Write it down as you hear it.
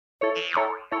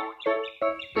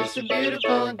It's a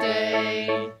beautiful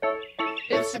day.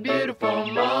 It's a beautiful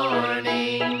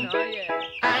morning.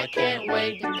 I can't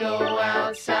wait to go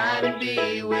outside and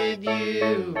be with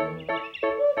you.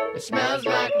 It smells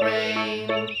like rain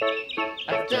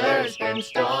after it's been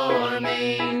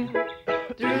storming.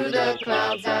 Through the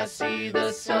clouds I see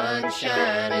the sun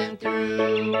shining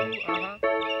through.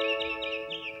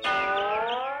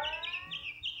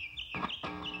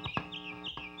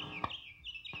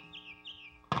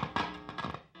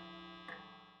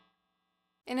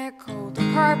 In a cold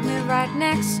apartment right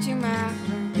next to my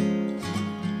room,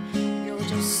 you'll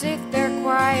just sit there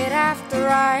quiet after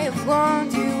I have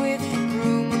warned you with the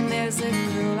broom. When there's a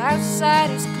girl outside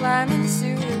who's climbing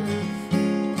to the roof,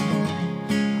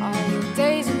 all your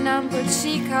days are numbered,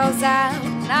 she calls out,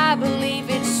 and I believe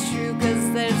it's true,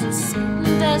 'cause there's a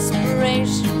certain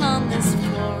desperation on this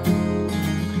floor.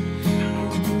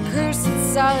 In cursed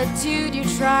solitude you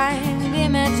try and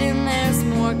imagine there's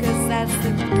more, 'cause that's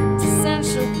the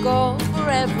essential goal for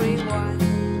everyone.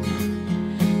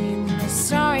 In the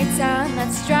story town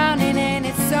that's drowning in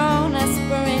its own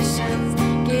aspirations,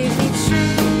 give me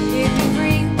truth, give me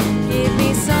real, give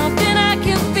me something I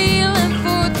can feel, and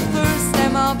for the first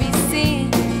time I'll be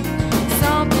seeing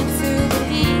something to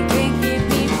believe in. Give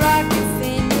me rockets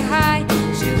in the high,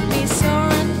 shoot me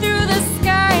soaring through the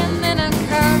sky, and then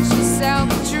unconscious I'll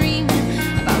be dreaming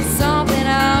about something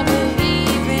I'll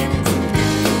believe in.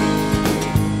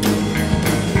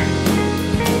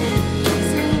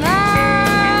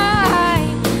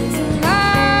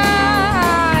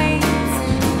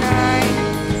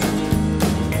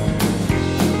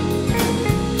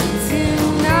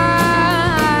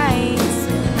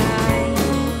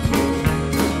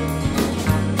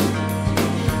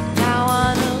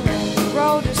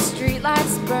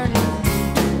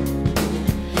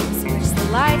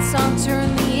 Lights on,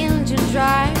 turn the engine,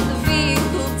 drive the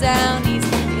vehicle down. He's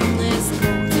in this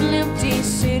golden empty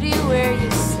city where you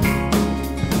sleep.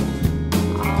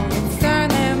 I'll return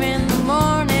them in the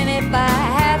morning if I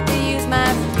have to use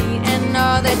my feet, and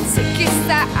all the tickets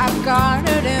that I've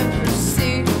garnered in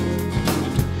pursuit of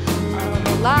a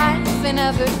life and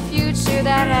of a future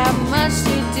that have much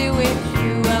to do with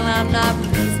you. Well, I'm not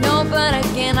pleased, no, but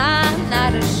again I'm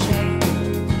not ashamed.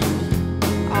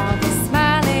 All the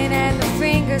smiling and the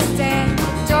fingers stand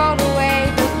all away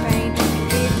the pain.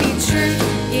 Give me truth,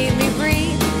 give me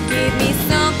breathe, give me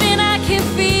something I can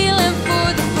feel, and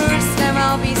for the first time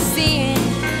I'll be seeing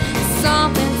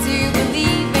something to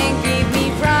believe in. Give me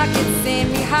rockets, send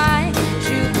me high,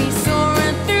 shoot me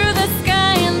soaring through the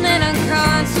sky, and then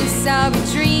unconscious I'll be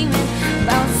dreaming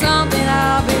about something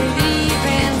I'll believe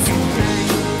in tonight.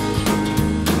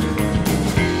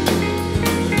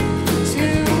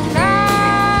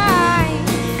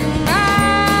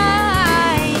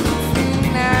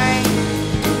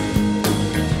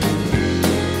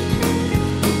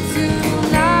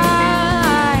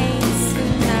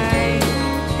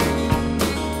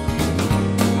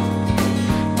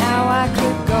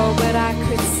 But I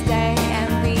could stay and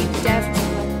be deaf to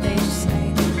what they say.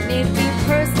 And it'd be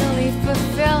personally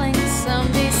fulfilling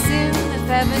someday soon, if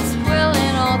heaven's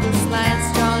willing. All those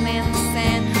lines drawn in the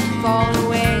sand fall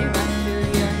away right through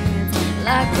your hands.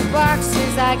 Like the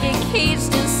boxers I get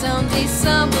caged in, someday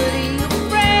somebody will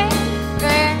break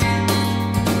there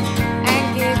and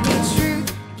give me truth,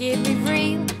 give me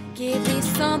real, give me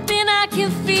something I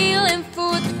can feel, and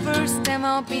for the first time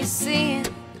I'll be seeing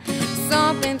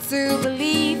something to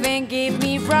believe in. Give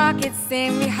me rockets,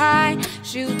 send me high,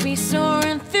 shoot me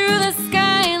soaring through the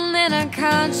sky, and then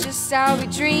unconscious I'll be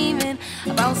dreaming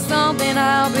about something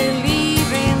I'll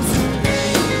believe in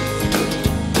tonight.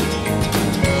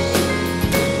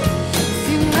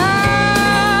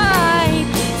 Tonight,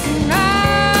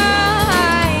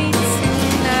 tonight,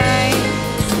 tonight.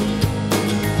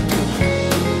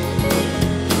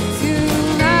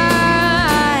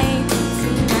 Tonight,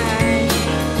 tonight.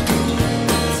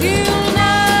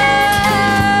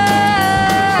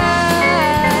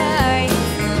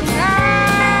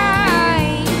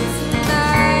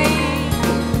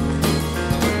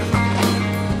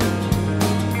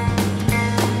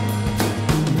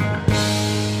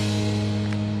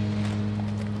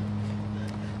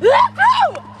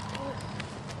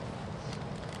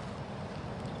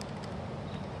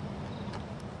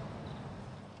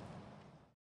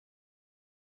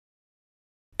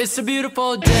 It's a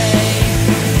beautiful day.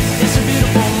 It's a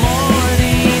beautiful